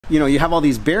you know, you have all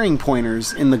these bearing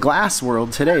pointers in the glass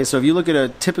world today. So if you look at a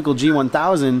typical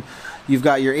G1000, you've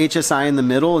got your HSI in the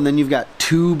middle, and then you've got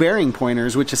two bearing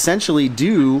pointers, which essentially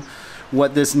do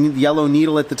what this yellow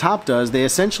needle at the top does. They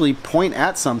essentially point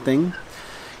at something.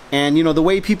 And, you know, the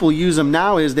way people use them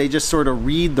now is they just sort of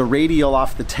read the radial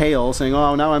off the tail, saying,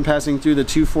 oh, now I'm passing through the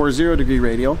 240 degree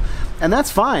radial. And that's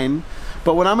fine.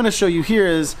 But what I'm going to show you here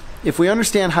is, if we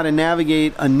understand how to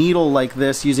navigate a needle like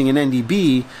this using an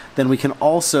NDB, then we can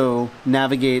also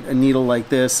navigate a needle like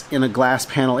this in a glass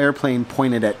panel airplane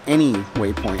pointed at any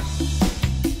waypoint.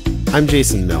 I'm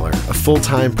Jason Miller, a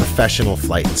full-time professional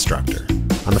flight instructor.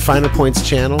 On the Finer Points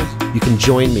channel, you can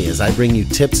join me as I bring you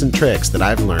tips and tricks that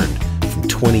I've learned from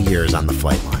 20 years on the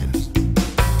flight line.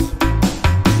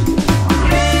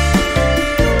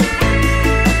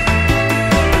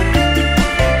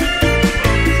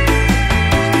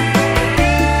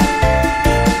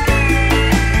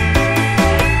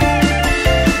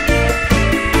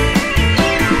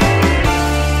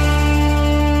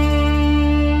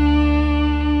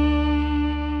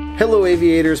 Hello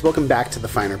aviators, welcome back to the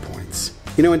Finer Points.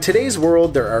 You know, in today's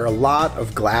world, there are a lot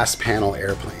of glass panel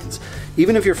airplanes.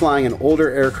 Even if you're flying an older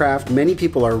aircraft, many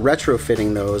people are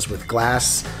retrofitting those with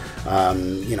glass,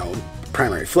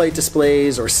 primary flight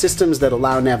displays or systems that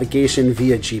allow navigation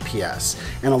via GPS.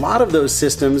 And a lot of those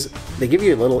systems, they give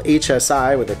you a little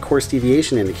HSI with a course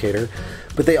deviation indicator,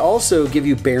 but they also give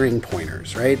you bearing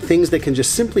pointers, right? Things that can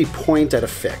just simply point at a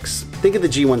fix. Think of the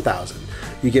G1000.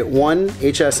 You get one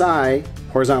HSI,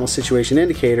 horizontal situation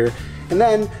indicator, and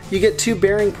then you get two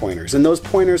bearing pointers, and those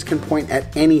pointers can point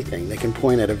at anything. They can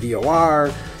point at a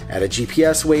VOR, at a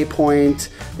GPS waypoint,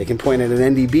 they can point at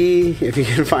an NDB if you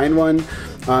can find one.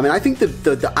 And I think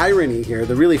the irony here,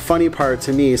 the really funny part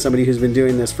to me, somebody who's been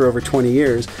doing this for over 20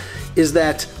 years, is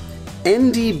that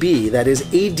NDB, that is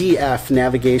ADF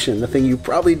navigation, the thing you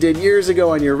probably did years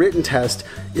ago on your written test,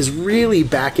 is really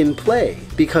back in play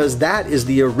because that is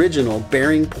the original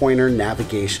bearing pointer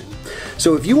navigation.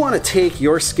 So if you want to take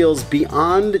your skills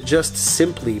beyond just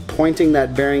simply pointing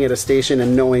that bearing at a station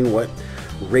and knowing what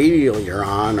radial you're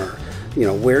on or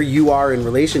where you are in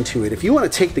relation to it, if you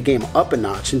want to take the game up a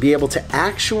notch and be able to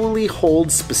actually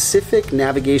hold specific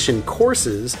navigation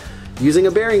courses using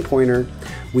a bearing pointer,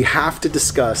 we have to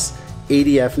discuss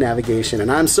ADF navigation.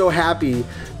 And I'm so happy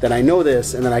that I know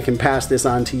this and that I can pass this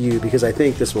on to you because I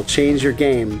think this will change your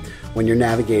game when you're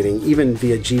navigating even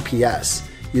via GPS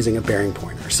using a bearing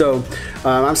pointer. So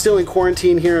I'm still in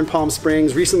quarantine here in Palm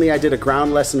Springs. Recently I did a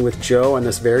ground lesson with Joe on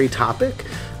this very topic,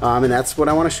 and that's what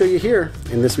I want to show you here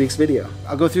in this week's video.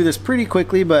 I'll go through this pretty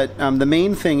quickly, but the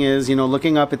main thing is,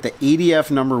 looking up at the ADF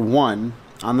number 1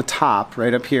 on the top,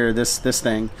 right up here, this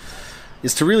thing,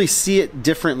 is to really see it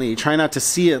differently. Try not to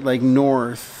see it like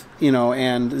north,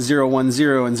 and 010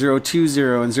 and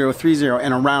 020 and 030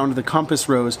 and around the compass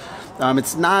rose.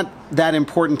 It's not that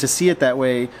important to see it that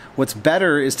way. What's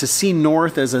better is to see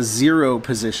north as a 0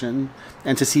 position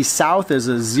and to see south as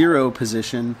a 0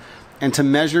 position and to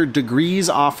measure degrees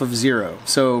off of 0.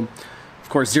 So, of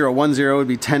course, 010 would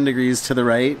be 10 degrees to the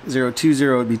right, 020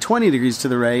 would be 20 degrees to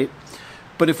the right.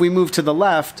 But if we move to the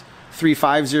left,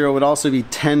 350 would also be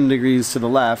 10 degrees to the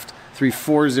left,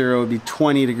 340 would be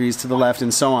 20 degrees to the left,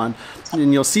 and so on.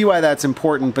 And you'll see why that's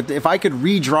important, but if I could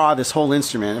redraw this whole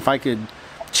instrument, if I could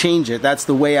change it, that's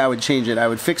the way I would change it. I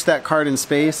would fix that card in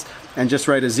space and just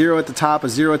write a 0 at the top, a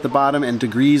 0 at the bottom, and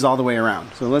degrees all the way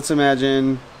around. So let's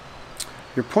imagine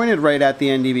you're pointed right at the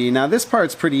NDB. Now this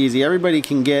part's pretty easy. Everybody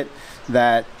can get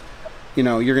that,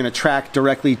 you're going to track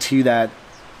directly to that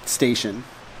station.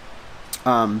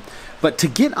 But to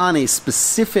get on a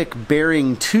specific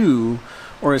bearing to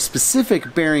or a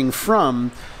specific bearing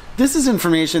from, this is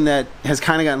information that has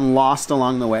kind of gotten lost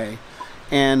along the way.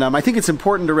 And I think it's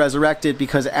important to resurrect it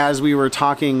because as we were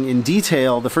talking in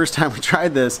detail the first time we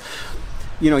tried this,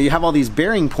 you have all these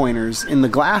bearing pointers in the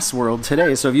glass world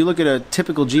today. So if you look at a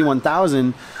typical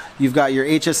G1000, you've got your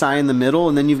HSI in the middle,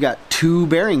 and then you've got two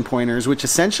bearing pointers, which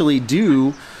essentially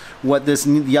do what this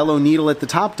yellow needle at the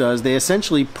top does. They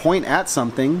essentially point at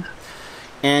something.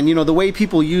 And the way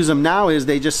people use them now is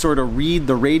they just sort of read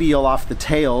the radial off the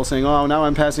tail, saying, oh, now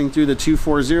I'm passing through the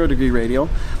 240 degree radial.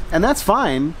 And that's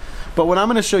fine. But what I'm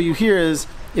going to show you here is,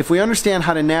 if we understand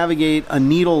how to navigate a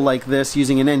needle like this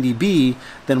using an NDB,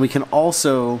 then we can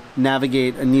also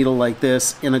navigate a needle like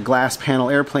this in a glass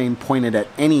panel airplane pointed at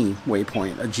any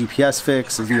waypoint, a GPS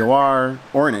fix, a VOR,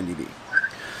 or an NDB.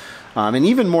 And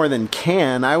even more than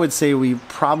can, I would say we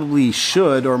probably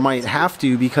should or might have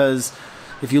to, because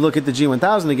if you look at the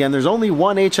G1000 again, there's only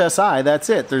one HSI, that's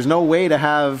it. There's no way to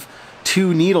have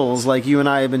two needles like you and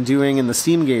I have been doing in the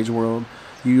steam gauge world.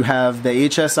 You have the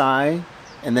HSI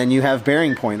and then you have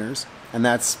bearing pointers, and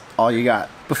that's all you got.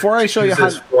 Before I show you how...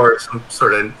 Use this for some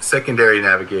sort of secondary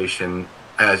navigation,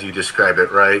 as you describe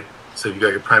it, right? So you've got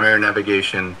your primary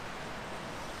navigation,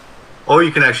 or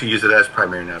you can actually use it as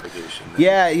primary navigation.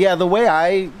 Yeah, the way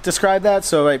I describe that,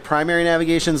 so like primary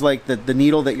navigation is like the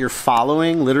needle that you're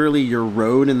following, literally your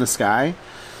road in the sky.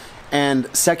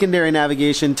 And secondary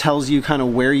navigation tells you kind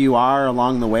of where you are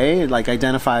along the way. It like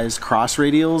identifies cross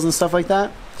radials and stuff like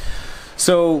that.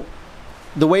 So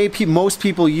the way most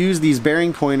people use these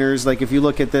bearing pointers, like if you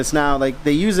look at this now, like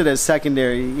they use it as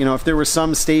secondary. You know, if there was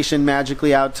some station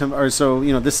magically out to, or so,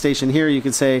 you know, this station here, you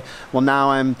could say, well, now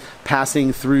I'm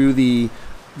passing through the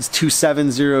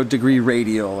 270 degree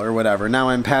radial or whatever. Now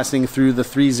I'm passing through the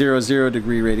 300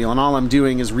 degree radial, and all I'm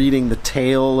doing is reading the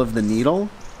tail of the needle.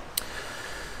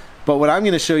 But what I'm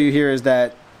going to show you here is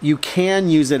that you can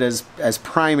use it as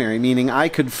primary, meaning I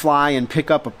could fly and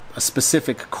pick up a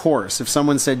specific course. If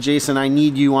someone said, Jason, I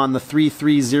need you on the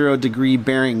 330 degree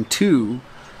bearing 2,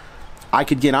 I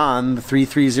could get on the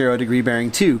 330 degree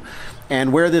bearing 2.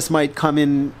 And where this might come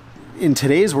in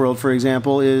today's world, for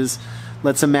example, is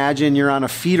let's imagine you're on a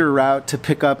feeder route to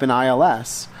pick up an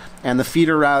ILS. And the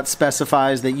feeder route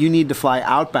specifies that you need to fly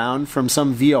outbound from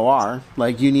some VOR,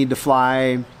 like you need to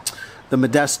fly the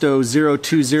Modesto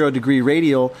 020 degree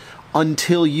radial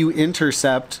until you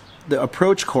intercept the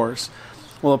approach course.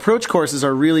 Well, approach courses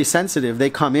are really sensitive. They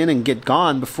come in and get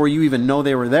gone before you even know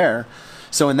they were there.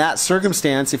 So in that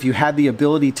circumstance, if you had the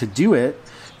ability to do it,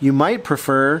 you might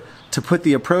prefer to put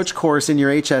the approach course in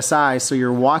your HSI so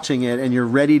you're watching it and you're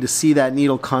ready to see that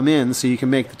needle come in so you can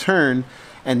make the turn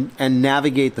and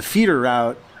navigate the feeder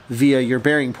route via your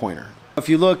bearing pointer. If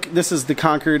you look, this is the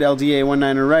Concord LDA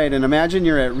 19er right, and imagine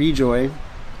you're at Rejoy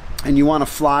and you want to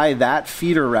fly that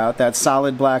feeder route, that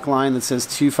solid black line that says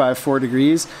 254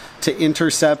 degrees, to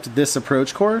intercept this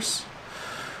approach course.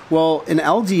 Well, an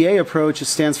LDA approach, it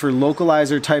stands for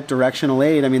localizer type directional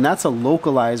aid. I mean, that's a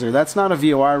localizer. That's not a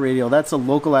VOR radial. That's a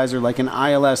localizer like an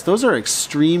ILS. Those are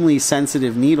extremely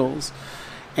sensitive needles.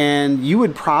 And you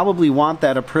would probably want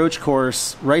that approach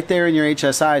course right there in your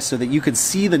HSI so that you could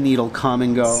see the needle come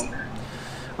and go.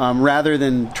 Rather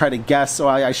than try to guess, oh,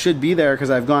 I should be there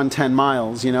because I've gone 10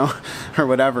 miles, you know, or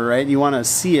whatever, right? You want to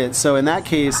see it. So in that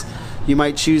case, you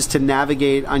might choose to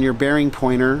navigate on your bearing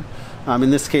pointer,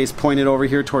 in this case, pointed over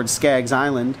here towards Skaggs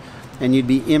Island, and you'd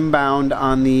be inbound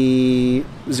on the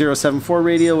 074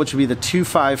 radial, which would be the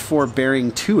 254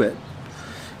 bearing to it.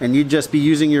 And you'd just be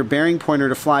using your bearing pointer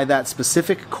to fly that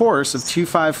specific course of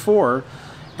 254,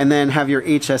 and then have your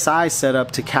HSI set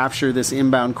up to capture this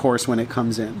inbound course when it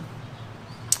comes in.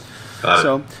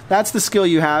 So that's the skill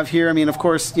you have here. I mean, of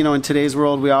course, you know, in today's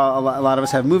world, a lot of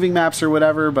us have moving maps or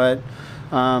whatever, but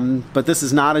this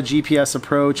is not a GPS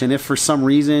approach. And if for some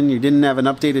reason you didn't have an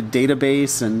updated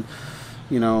database and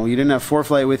you know you didn't have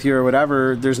ForeFlight with you or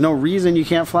whatever, there's no reason you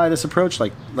can't fly this approach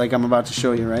like I'm about to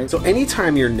show you, right? So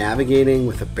anytime you're navigating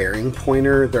with a bearing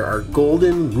pointer, there are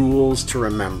golden rules to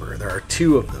remember. There are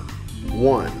two of them.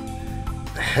 One,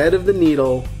 the head of the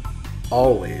needle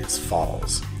always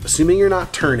falls. Assuming you're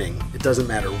not turning, it doesn't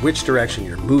matter which direction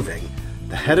you're moving,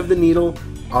 the head of the needle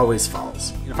always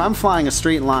falls. If I'm flying a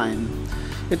straight line,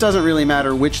 it doesn't really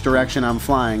matter which direction I'm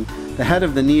flying, the head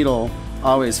of the needle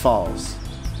always falls.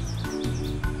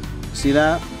 See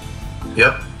that?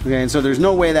 Yep. Okay, and so there's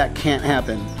no way that can't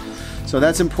happen. So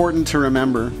that's important to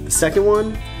remember. The second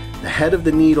one, the head of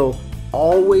the needle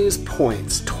always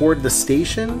points toward the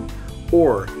station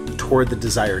or toward the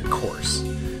desired course.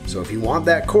 So if you want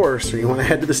that course or you want to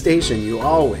head to the station, you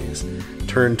always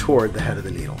turn toward the head of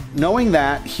the needle. Knowing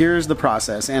that, here's the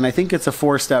process, and I think it's a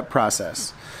 4-step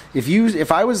process.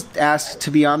 If I was asked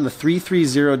to be on the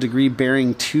 330 degree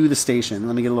bearing to the station,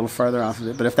 let me get a little farther off of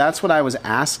it, but if that's what I was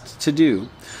asked to do,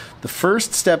 the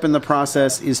first step in the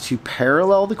process is to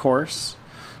parallel the course.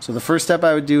 So the first step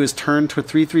I would do is turn to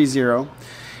 330,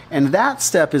 and that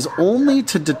step is only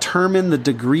to determine the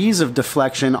degrees of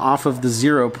deflection off of the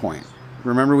 0 point.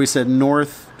 Remember we said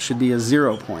north should be a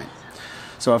 0 point.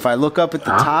 So if I look up at the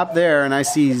top there and I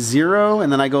see 0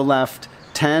 and then I go left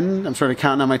 10, I'm sort of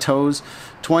counting on my toes,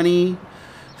 20,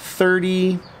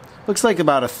 30, looks like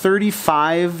about a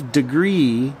 35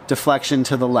 degree deflection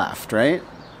to the left, right?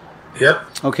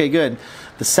 Yep. Okay, good.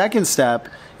 The second step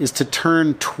is to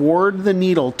turn toward the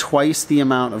needle twice the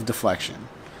amount of deflection.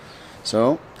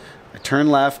 So I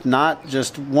turn left, not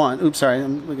just one. Oops, sorry,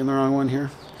 I'm looking at the wrong one here.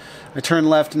 I turn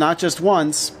left not just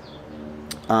once,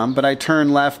 but I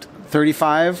turn left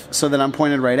 35 so that I'm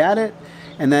pointed right at it,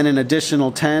 and then an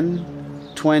additional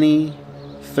 10, 20,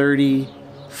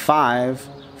 35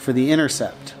 for the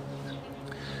intercept.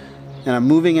 and I'm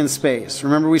moving in space.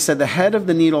 Remember we said the head of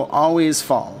the needle always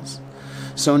falls.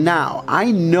 So now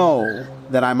I know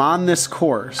that I'm on this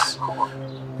course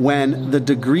when the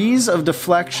degrees of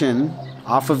deflection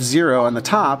off of 0 on the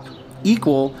top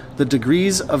equal the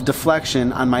degrees of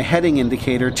deflection on my heading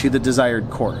indicator to the desired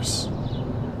course.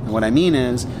 And what I mean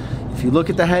is, if you look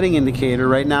at the heading indicator,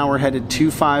 right now we're headed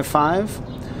 255.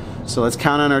 So let's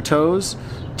count on our toes.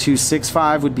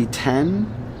 265 would be 10.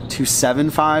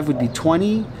 275 would be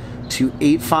 20.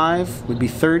 285 would be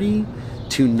 30.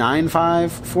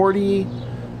 295, 40.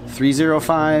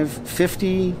 305,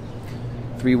 50.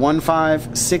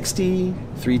 315, 60.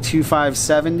 325,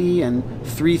 70. And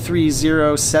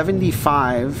 330,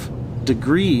 75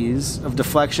 degrees of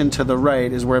deflection to the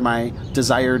right is where my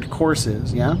desired course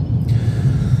is, yeah?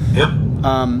 Yep.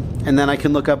 And then I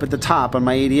can look up at the top on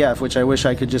my ADF, which I wish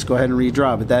I could just go ahead and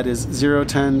redraw, but that is 0,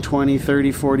 10, 20,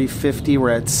 30, 40, 50. We're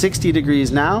at 60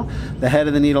 degrees now. The head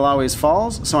of the needle always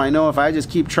falls, so I know if I just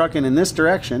keep trucking in this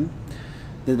direction,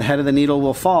 the head of the needle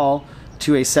will fall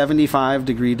to a 75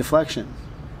 degree deflection.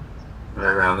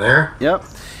 Right around there? Yep.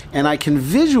 And I can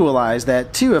visualize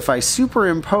that too if I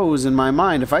superimpose in my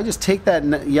mind. If I just take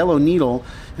that yellow needle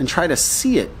and try to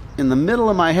see it in the middle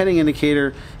of my heading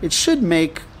indicator, it should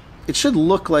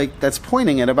look like that's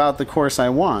pointing at about the course I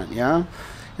want, yeah?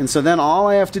 And so then all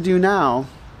I have to do now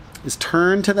is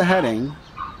turn to the heading,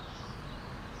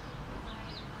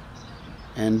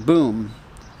 and boom,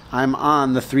 I'm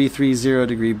on the 330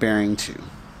 degree bearing 2.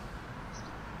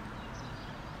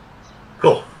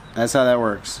 Cool. That's how that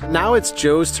works. Now it's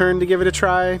Joe's turn to give it a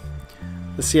try.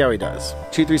 Let's see how he does.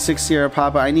 236 Sierra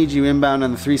Papa, I need you inbound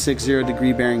on the 360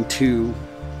 degree bearing 2,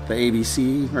 the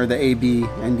ABC, or the AB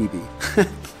NDB.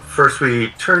 First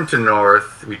we turn to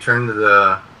north, we turn to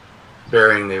the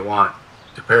bearing they want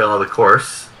to parallel the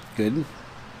course. Good.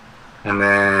 And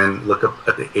then look up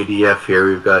at the ADF here.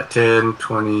 We've got 10,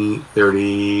 20,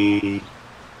 30,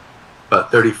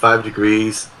 about 35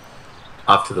 degrees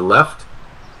off to the left.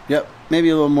 Yep, maybe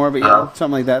a little more, but yeah,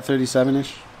 something like that,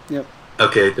 37-ish. Yep.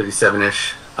 Okay,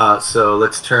 37-ish. So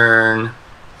let's turn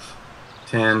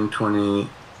 10, 20,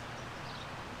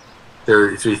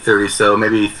 30, 330, so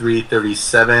maybe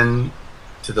 337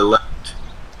 to the left,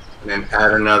 and then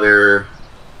add another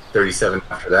 37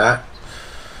 after that.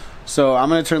 So I'm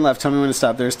going to turn left. Tell me when to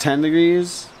stop. There's 10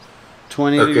 degrees,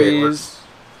 20 degrees,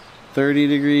 30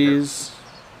 degrees,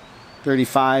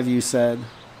 35 you said.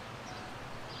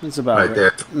 That's about right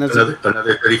there. And that's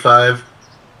another 35.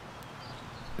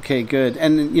 Okay, good.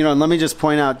 And let me just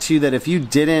point out too that if you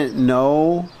didn't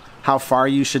know how far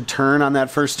you should turn on that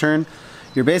first turn,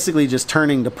 you're basically just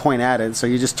turning to point at it. So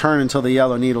you just turn until the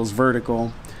yellow needle's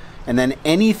vertical. And then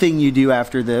anything you do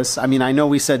after this, I mean, I know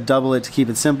we said double it to keep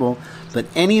it simple, but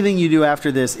anything you do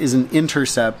after this is an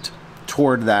intercept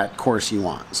toward that course you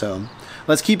want. So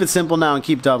let's keep it simple now and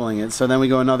keep doubling it. So then we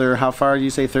go another, how far do you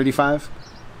say, 35?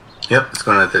 Yep, it's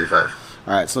going at 35.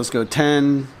 All right, so let's go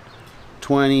 10,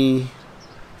 20,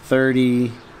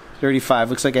 30, 35.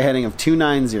 Looks like a heading of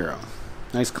 290.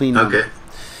 Nice clean number. Okay.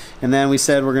 And then we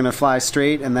said we're going to fly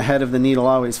straight and the head of the needle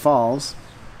always falls.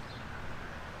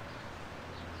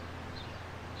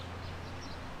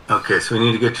 Okay, so we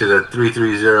need to get to the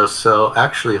 330. So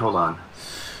actually, hold on.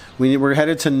 We're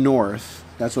headed to north.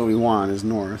 That's what we want, is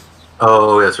north.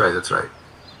 Oh, that's right, that's right.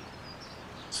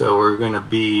 So we're going to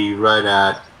be right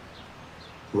at,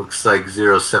 looks like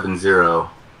 070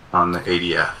 on the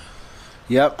ADF.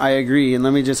 Yep, I agree. And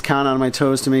let me just count on my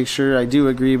toes to make sure I do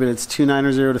agree, but it's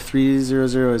 290 to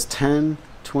 300 is 10,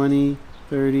 20,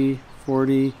 30,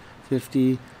 40,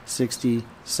 50, 60,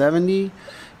 70.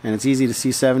 And it's easy to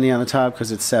see 70 on the top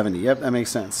because it's 70. Yep, that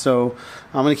makes sense. So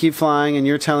I'm going to keep flying, and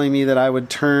you're telling me that I would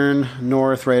turn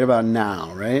north right about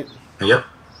now, right? Yep.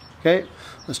 Okay,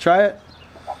 let's try it.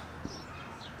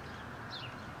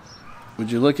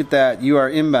 Would you look at that? You are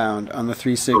inbound on the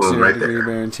 360 right degree there.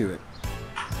 bearing to it.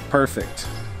 Perfect.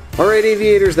 All right,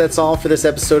 aviators, that's all for this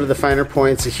episode of The Finer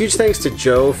Points. A huge thanks to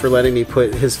Joe for letting me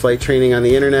put his flight training on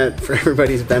the internet for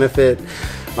everybody's benefit.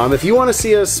 If you want to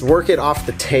see us work it off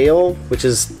the tail, which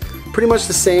is pretty much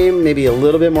the same, maybe a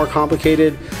little bit more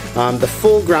complicated, the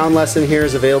full ground lesson here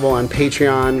is available on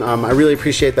Patreon. I really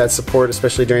appreciate that support,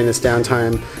 especially during this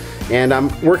downtime. And I'm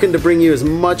working to bring you as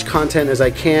much content as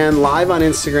I can live on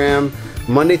Instagram,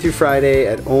 Monday through Friday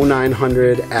at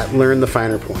 0900 at Learn the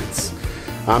Finer Points.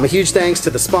 A huge thanks to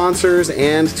the sponsors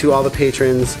and to all the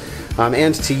patrons,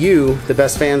 and to you, the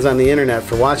best fans on the internet,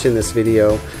 for watching this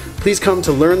video. Please come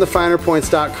to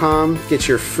learnthefinerpoints.com, get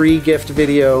your free gift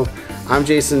video. I'm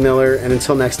Jason Miller, and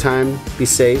until next time, be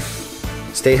safe,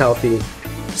 stay healthy,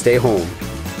 stay home,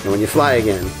 and when you fly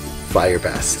again, fly your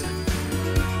best.